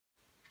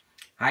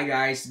Hi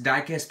guys,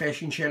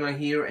 DiecastPassion channel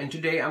here, and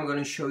today I'm going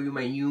to show you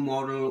my new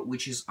model,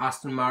 which is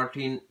Aston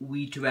Martin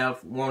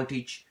V12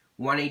 Vantage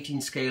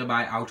 1/18 scale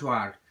by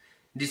AUTOart.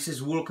 This is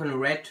vulcan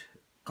red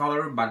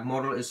color, but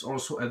model is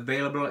also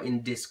available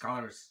in these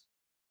colors.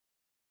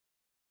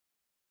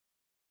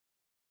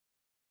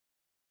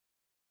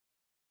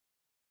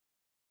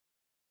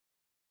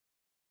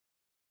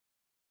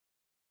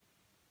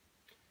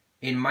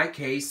 In my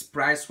case,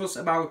 price was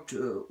about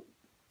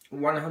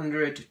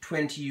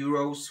 120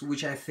 euros,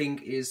 which I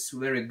think is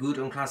very good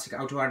on classic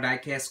AUTOart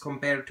diecast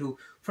compared to,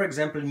 for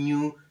example,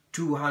 new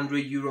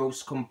 200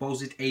 euros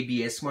composite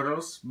ABS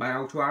models by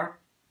AUTOart.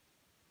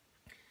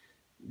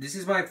 This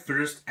is my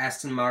first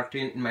Aston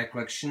Martin in my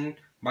collection,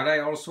 but I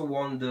also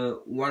won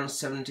the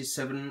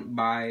 177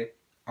 by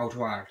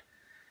AUTOart.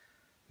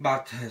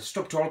 But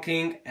stop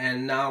talking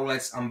and now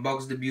let's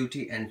unbox the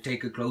beauty and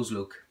take a close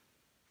look.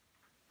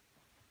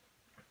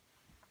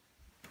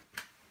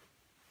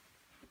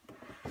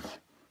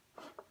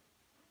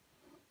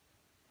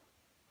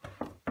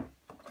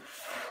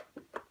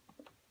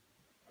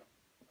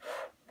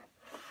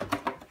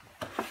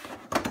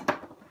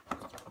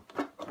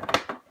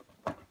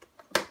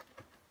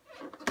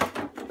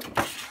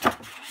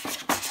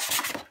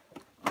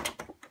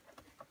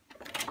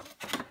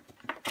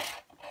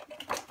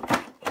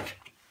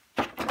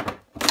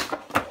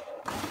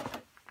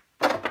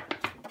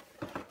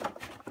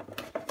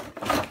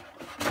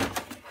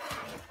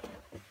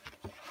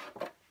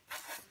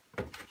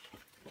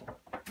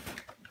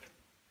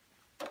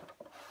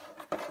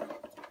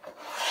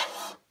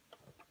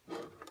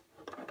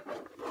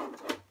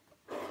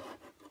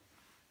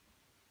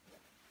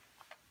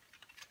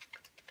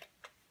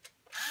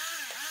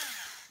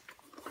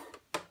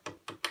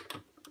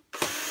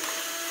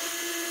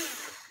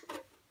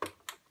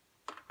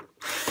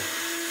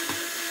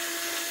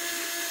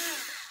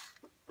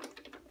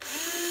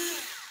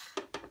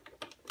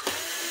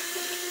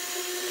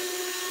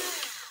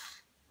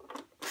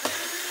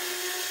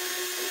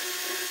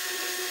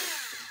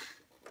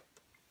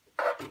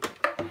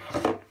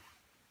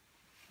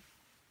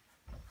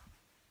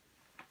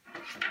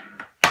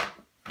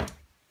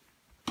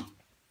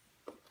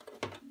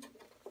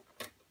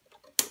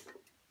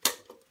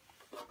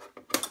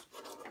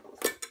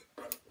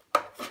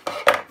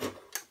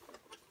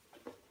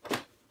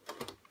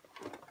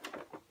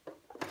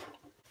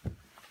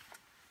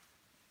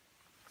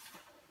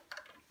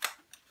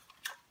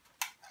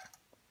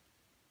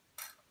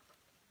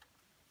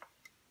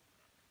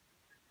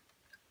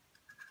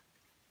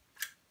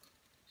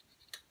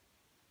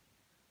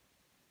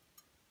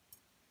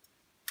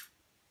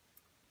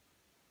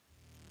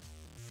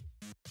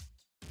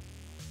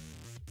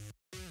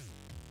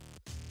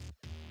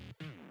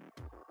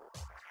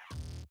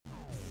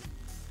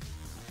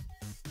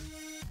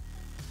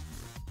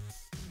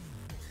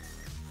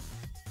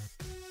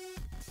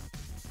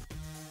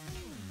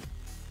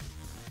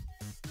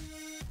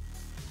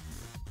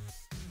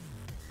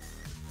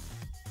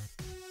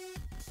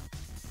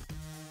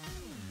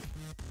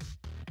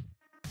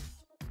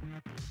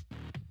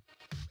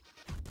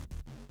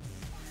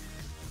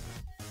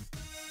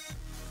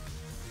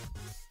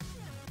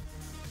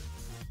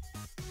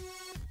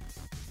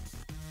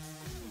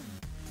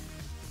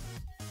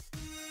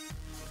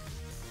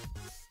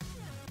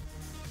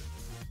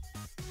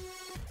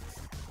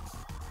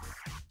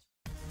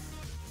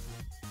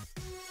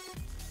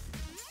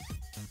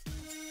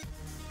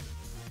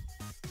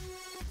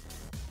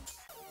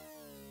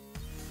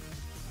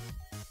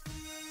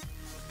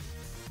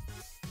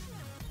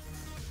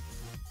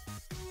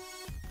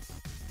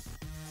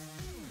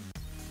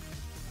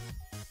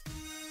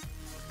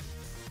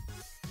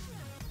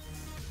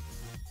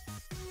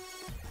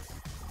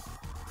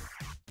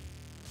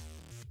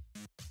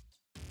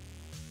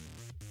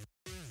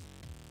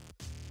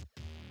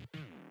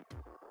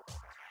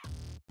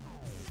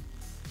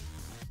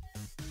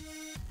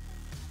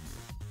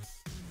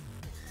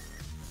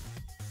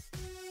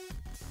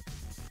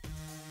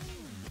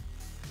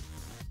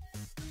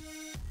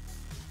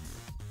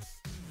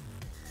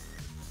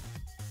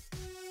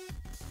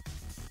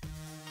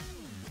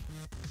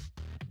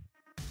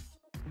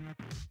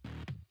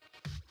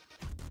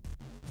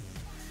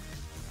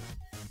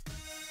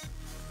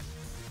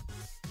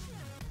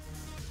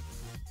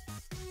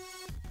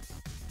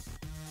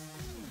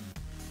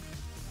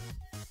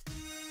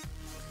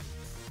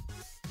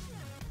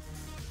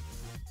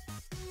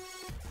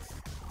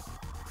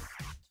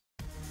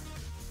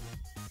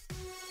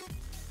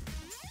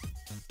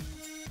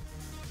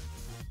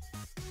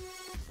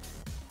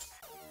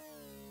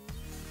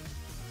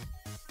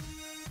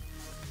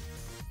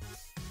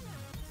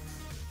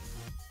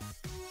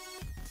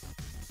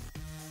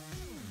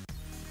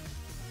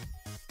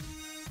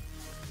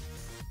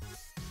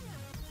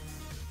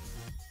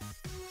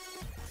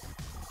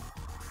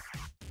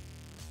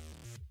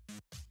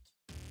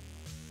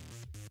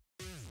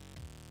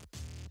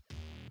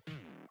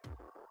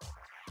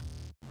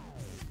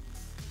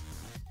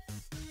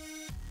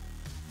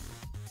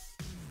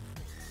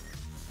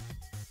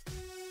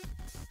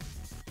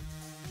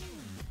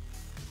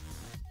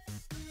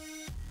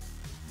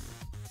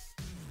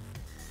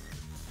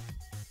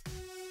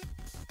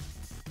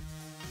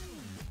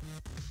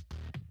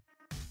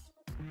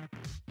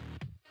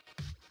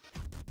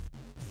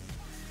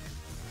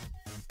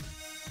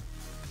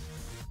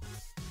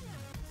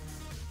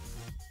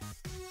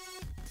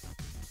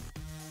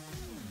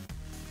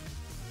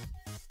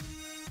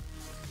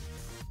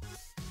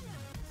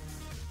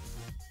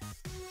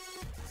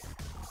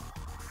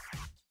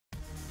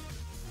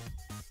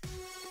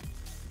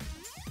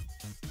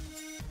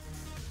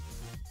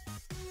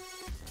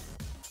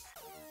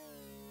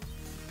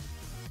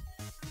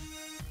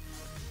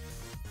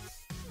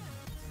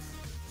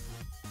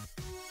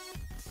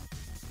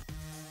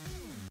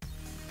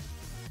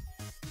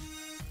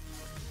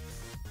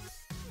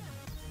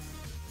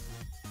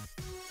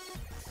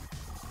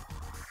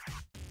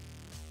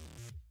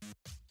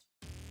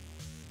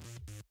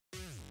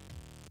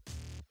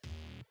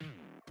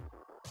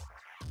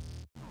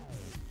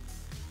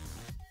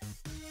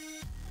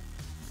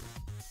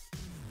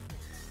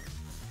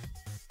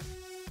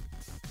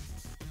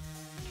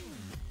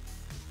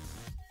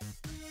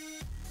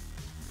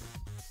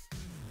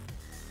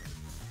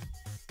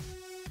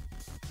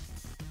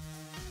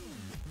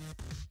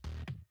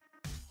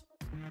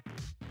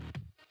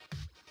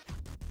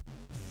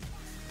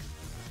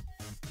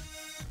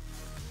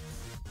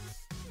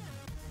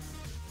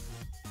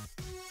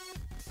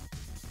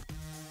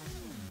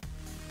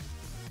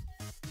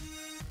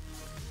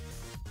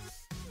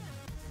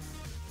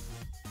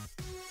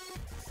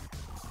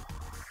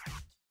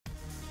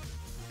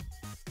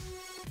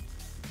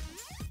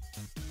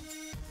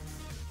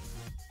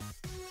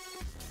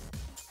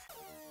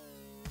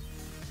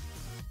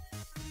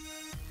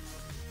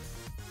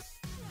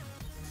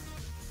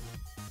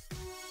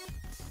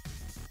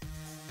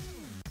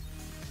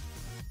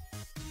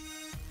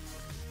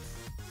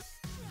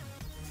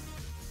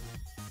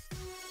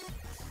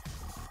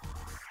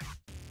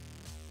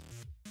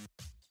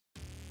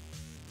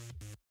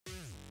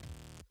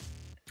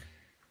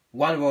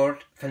 One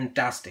word,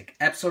 fantastic.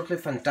 Absolutely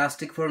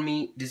fantastic for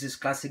me. This is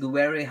classic,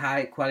 very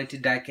high quality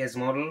diecast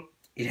model.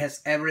 It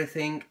has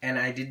everything and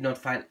I did not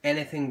find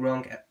anything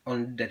wrong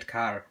on that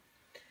car.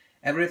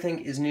 Everything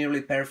is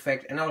nearly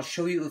perfect and I'll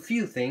show you a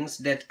few things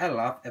that I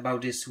love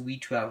about this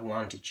V12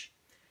 Vantage.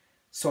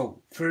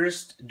 So,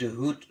 first, the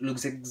hood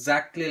looks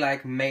exactly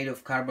like made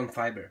of carbon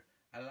fiber.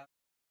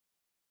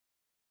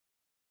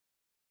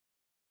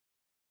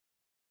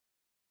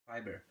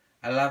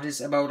 I love this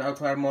about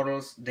AUTOart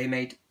models. They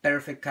made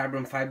perfect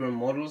carbon fiber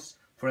models,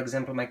 for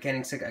example my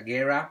Koenigsegg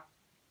Agera.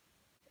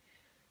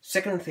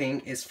 Second thing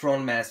is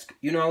front mask.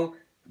 You know,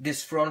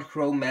 this front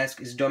chrome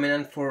mask is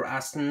dominant for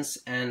Astons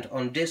and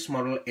on this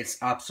model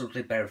it's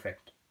absolutely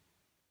perfect.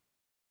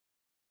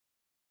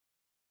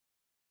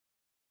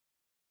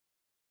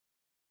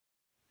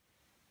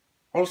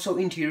 Also,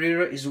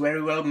 interior is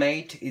very well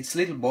made. It's a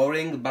little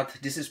boring, but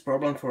this is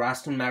problem for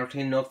Aston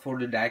Martin, not for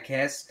the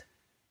diecast.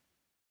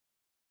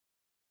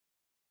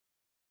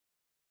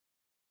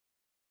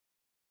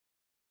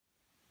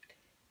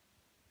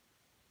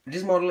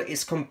 This model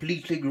is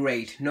completely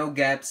great, no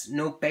gaps,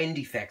 no paint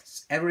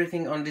defects.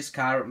 Everything on this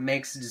car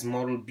makes this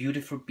model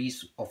beautiful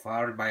piece of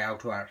art by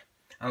AUTOart.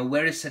 I'm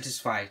very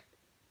satisfied.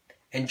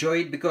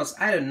 Enjoy it because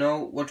I don't know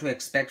what to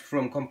expect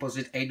from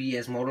composite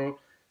ABS models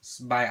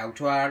by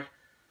AUTOart,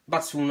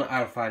 but soon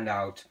I'll find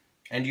out.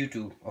 And you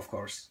too, of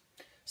course.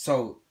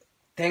 So,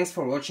 thanks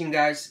for watching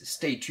guys,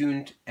 stay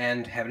tuned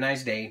and have a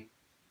nice day.